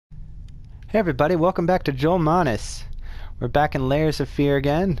Hey everybody, welcome back to Jolemonus. We're back in Layers of Fear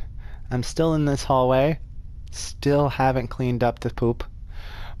again. I'm still in this hallway. Still haven't cleaned up the poop.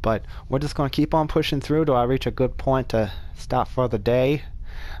 But we're just going to keep on pushing through till I reach a good point to stop for the day.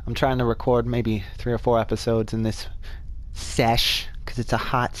 I'm trying to record maybe 3 or 4 episodes in this sesh, because it's a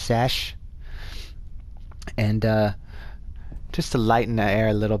hot sesh. And just to lighten the air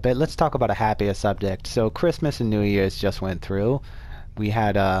a little bit, let's talk about a happier subject. So Christmas and New Year's just went through. We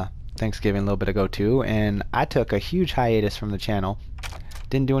had Thanksgiving a little bit ago too, and I took a huge hiatus from the channel.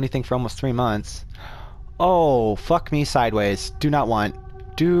 Didn't do anything for almost 3 months. Oh, fuck me sideways. Do not want.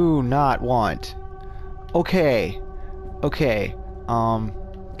 Do not want. Okay. Okay.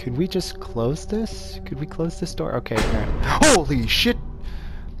 Could we just close this? Could we close this door? Okay. Holy shit!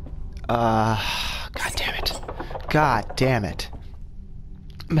 God damn it. God damn it.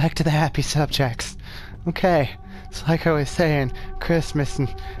 Back to the happy subjects. Okay. It's like I was saying, Christmas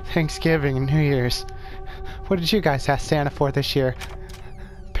and Thanksgiving and New Year's. What did you guys ask Santa for this year?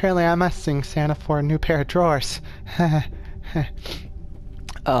 Apparently I'm asking Santa for a new pair of drawers.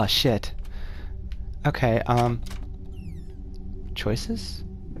 Oh, shit. Okay, choices?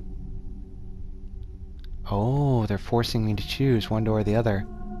 Oh, they're forcing me to choose one door or the other.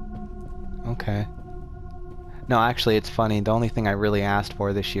 Okay. No, actually, it's funny. The only thing I really asked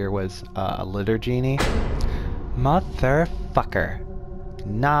for this year was a litter genie. Motherfucker.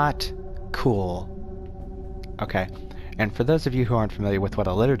 Not cool. Okay. And for those of you who aren't familiar with what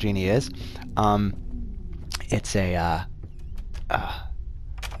a litter genie is, it's a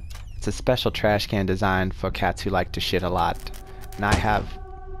special trash can designed for cats who like to shit a lot. And I have...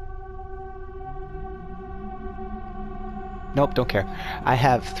 Nope, don't care. I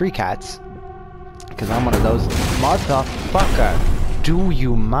have 3 cats, because I'm one of those... Motherfucker! Do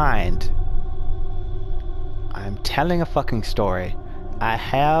you mind? I'm telling a fucking story. I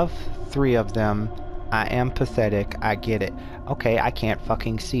have 3 of them. I am pathetic. I get it. Okay, I can't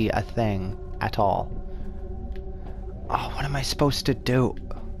fucking see a thing at all. Oh, what am I supposed to do?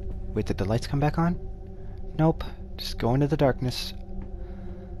 Wait, did the lights come back on? Nope. Just go into the darkness.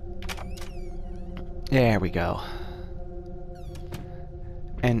 There we go.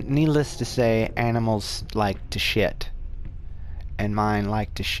 And needless to say, animals like to shit. And mine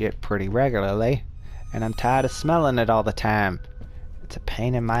like to shit pretty regularly. And I'm tired of smelling it all the time. It's a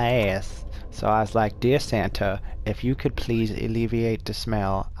pain in my ass. So I was like, Dear Santa, if you could please alleviate the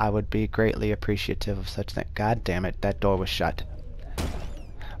smell, I would be greatly appreciative of such thing. God damn it, that door was shut.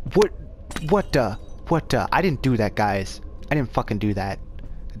 What the? I didn't do that, guys. I didn't fucking do that.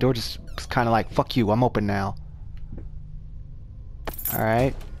 The door just was kind of like, fuck you, I'm open now.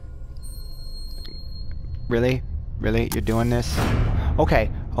 Alright. Really? Really? You're doing this?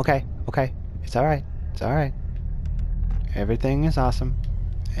 Okay. It's alright. It's alright. Everything is awesome.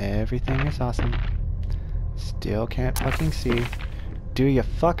 Everything is awesome. Still can't fucking see. Do you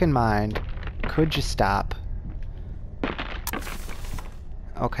fucking mind? Could you stop?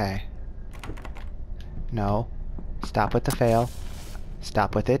 Okay. No. Stop with the fail.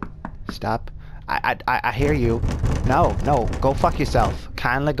 Stop with it. Stop. I hear you. No. Go fuck yourself.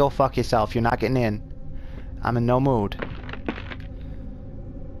 Kindly go fuck yourself. You're not getting in. I'm in no mood.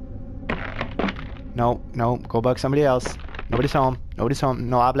 No, go bug somebody else. Nobody's home.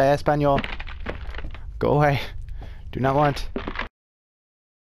 No habla español. Go away. Do not want.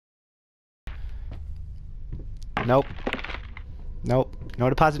 Nope. No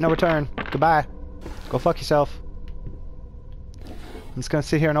deposit, no return. Goodbye. Go fuck yourself. I'm just gonna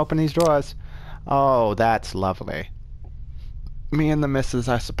sit here and open these drawers. Oh, that's lovely. Me and the missus,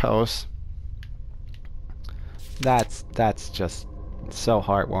 I suppose. That's just so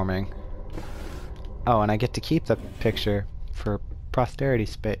heartwarming. Oh, and I get to keep the picture for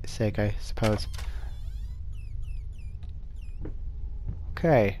posterity's sake, I suppose.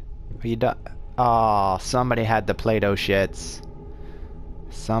 Okay. Are you done? Oh, somebody had the Play-Doh shits.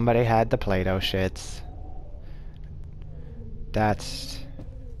 Somebody had the Play-Doh shits. That's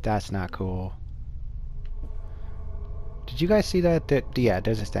not cool. Did you guys see that? Yeah,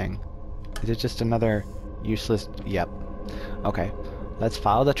 there's this thing. Is it just another useless... Yep. Okay. Let's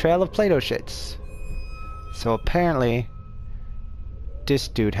follow the trail of Play-Doh shits. So apparently, this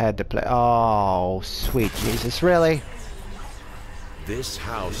dude had to play. Oh, sweet Jesus, really? This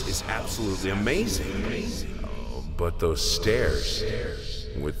house is absolutely amazing. Oh, but those stairs.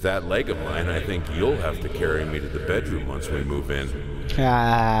 With that leg of mine, I think you'll have to carry me to the bedroom once we move in.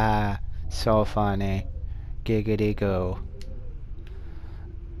 Ah, so funny. Giggity go.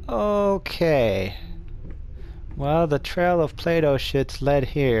 Okay. Well, the trail of Play-Doh shits led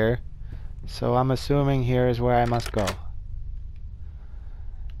here. So I'm assuming here is where I must go.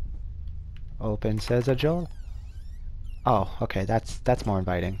 Open, says a Joel. Oh, okay, that's more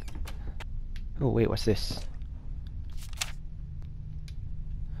inviting. Oh, wait, what's this?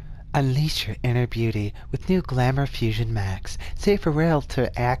 Unleash your inner beauty with new Glamour Fusion Max. Safe for real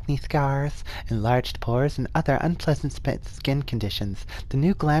to acne scars, enlarged pores, and other unpleasant skin conditions. The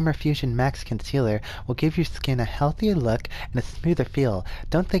new Glamour Fusion Max Concealer will give your skin a healthier look and a smoother feel.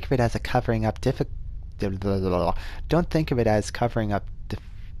 Don't think of it as covering up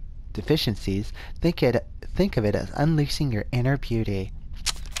deficiencies. Think of it as unleashing your inner beauty.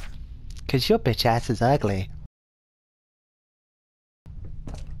 'Cause your bitch ass is ugly.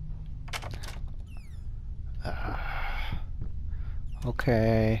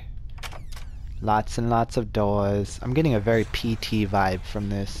 Okay. Lots and lots of doors. I'm getting a very PT vibe from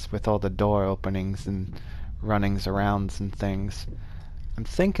this, with all the door openings and runnings arounds and things. I'm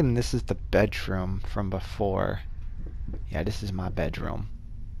thinking this is the bedroom from before. Yeah, this is my bedroom.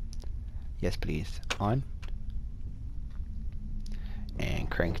 Yes, please. On. And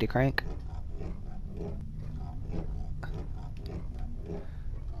crankety crank.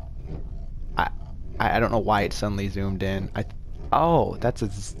 I don't know why it suddenly zoomed in. Oh, that's a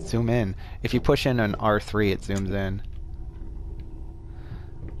zoom in. If you push in an R3, it zooms in.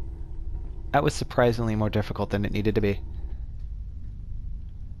 That was surprisingly more difficult than it needed to be.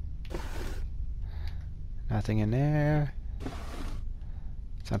 Nothing in there.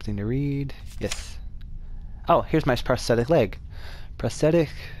 Something to read. Yes. Oh, here's my prosthetic leg. Prosthetic,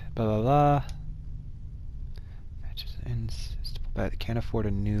 blah blah blah. But can't afford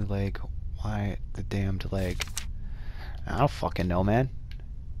a new leg. Why the damned leg? I don't fucking know, man.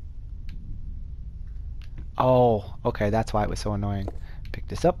 Oh, okay, that's why it was so annoying. Pick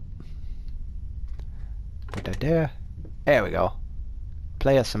this up. Put that there. There we go.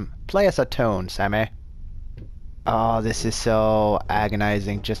 Play us a tune, Sammy. Oh, this is so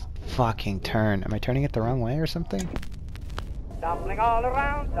agonizing. Just fucking turn. Am I turning it the wrong way or something? Stumbling all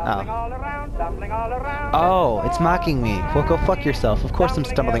around, stumbling all around, stumbling all around. Oh, it's mocking me. Well, go fuck yourself. Of course I'm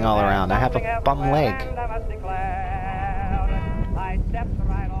stumbling all around. I have a bum leg.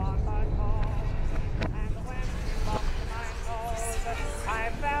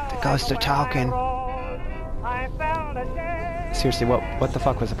 The ghosts are talking. Seriously, what the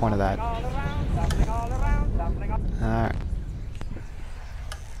fuck was the point of that? Alright.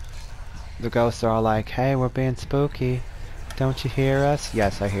 The ghosts are all like, hey, we're being spooky. Don't you hear us?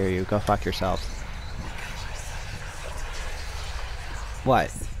 Yes, I hear you. Go fuck yourselves.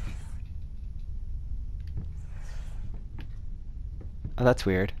 What? Oh, that's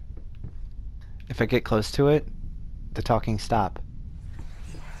weird. If I get close to it, the talking stop.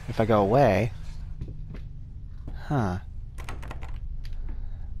 If I go away... Huh.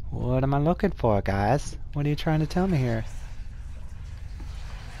 What am I looking for, guys? What are you trying to tell me here?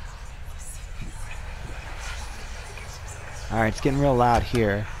 Alright, it's getting real loud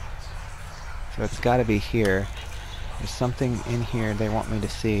here. So it's gotta be here. There's something in here they want me to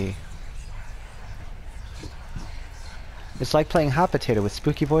see. It's like playing hot potato with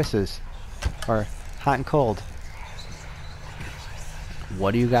spooky voices. Or hot and cold.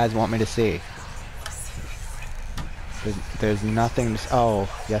 What do you guys want me to see? There's nothing to... Oh,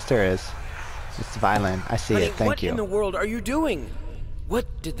 yes there is. It's violin. I see it. Thank you. What in the world are you doing?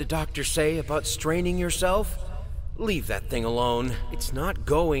 What did the doctor say about straining yourself? Leave that thing alone. It's not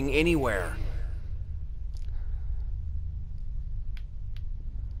going anywhere.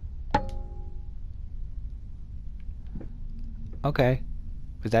 Okay.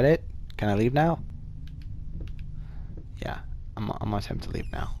 Is that it? Can I leave now? Yeah. I'm gonna attempt to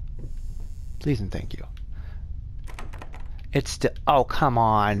leave now. Please and thank you. It's still... Oh, come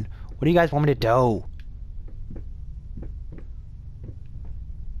on. What do you guys want me to do?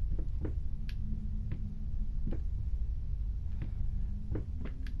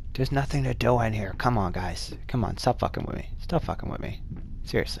 There's nothing to do in here. Come on, guys. Come on, stop fucking with me. Stop fucking with me.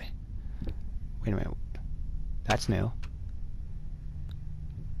 Seriously. Wait a minute. That's new.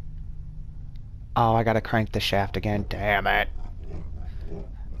 Oh, I gotta crank the shaft again. Damn it.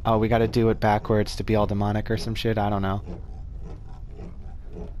 Oh, we gotta do it backwards to be all demonic or some shit? I don't know.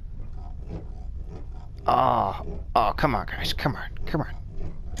 Oh, come on, guys. Come on. Come on.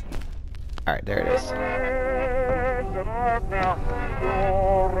 Alright, there it is.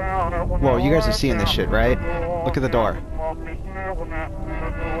 Whoa, you guys are seeing this shit, right? Look at the door.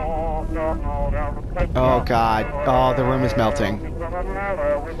 Oh god. Oh, the room is melting.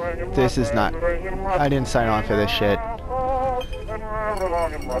 This is not... I didn't sign on for this shit.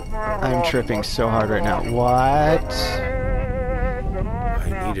 I'm tripping so hard right now. What?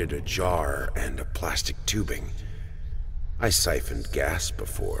 I needed a jar and a plastic tubing. I siphoned gas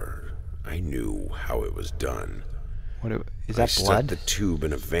before. I knew how it was done. Is that I blood? stuck the tube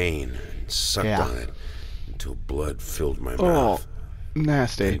in a vein and sucked on it until blood filled my Oh, mouth.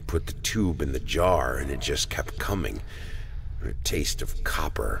 nasty. Then put the tube in the jar and it just kept coming. A taste of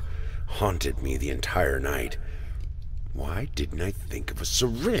copper haunted me the entire night. Why didn't I think of a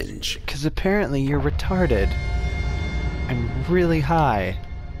syringe? Because apparently you're retarded. And really high.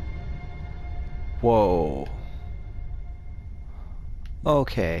 Whoa.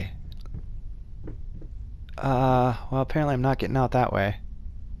 Okay. Well, apparently I'm not getting out that way.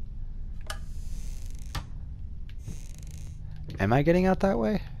 Am I getting out that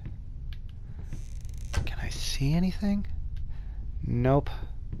way? Can I see anything? Nope.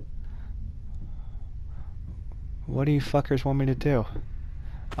 What do you fuckers want me to do?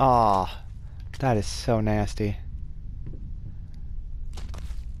 Aw, that is so nasty.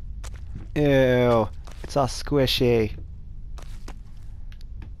 Ew, it's all squishy.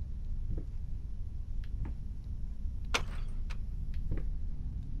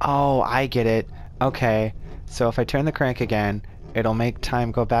 Oh, I get it. Okay, so if I turn the crank again, it'll make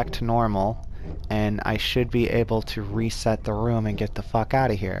time go back to normal, and I should be able to reset the room and get the fuck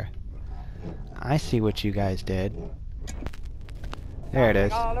out of here. I see what you guys did. There it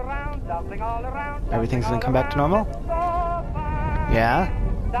is. Everything's gonna come back to normal? Yeah?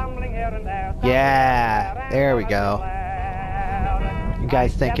 Yeah, there we go. You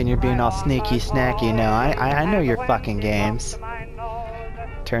guys thinking you're being all sneaky snacky? No, I know your fucking games.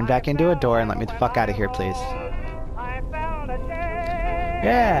 Turn back into a door and let me the fuck out of here, please.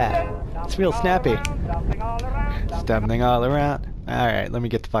 Yeah, it's real snappy. Stumbling all around. Alright, let me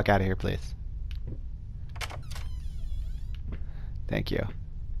get the fuck out of here, please. Thank you.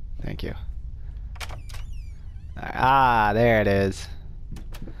 Thank you. Ah, there it is.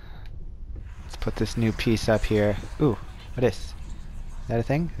 Let's put this new piece up here. Ooh, what is? Is that a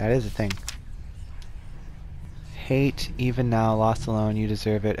thing? That is a thing. Hate, even now, lost alone, you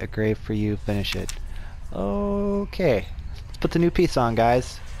deserve it. A grave for you, finish it. Okay. Let's put the new piece on,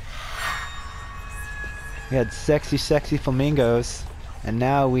 guys. We had sexy, sexy flamingos. And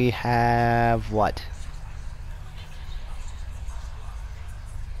now we have what?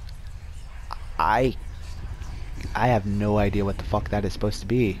 I have no idea what the fuck that is supposed to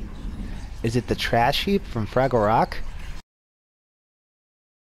be. Is it the trash heap from Fraggle Rock?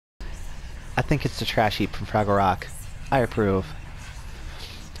 I think it's the trash heap from Fraggle Rock. I approve.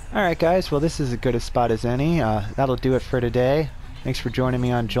 Alright guys, well this is as good a spot as any. That'll do it for today. Thanks for joining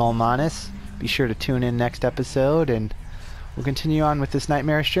me on Jolemonus. Be sure to tune in next episode and we'll continue on with this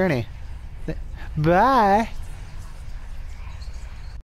nightmarish journey. Bye!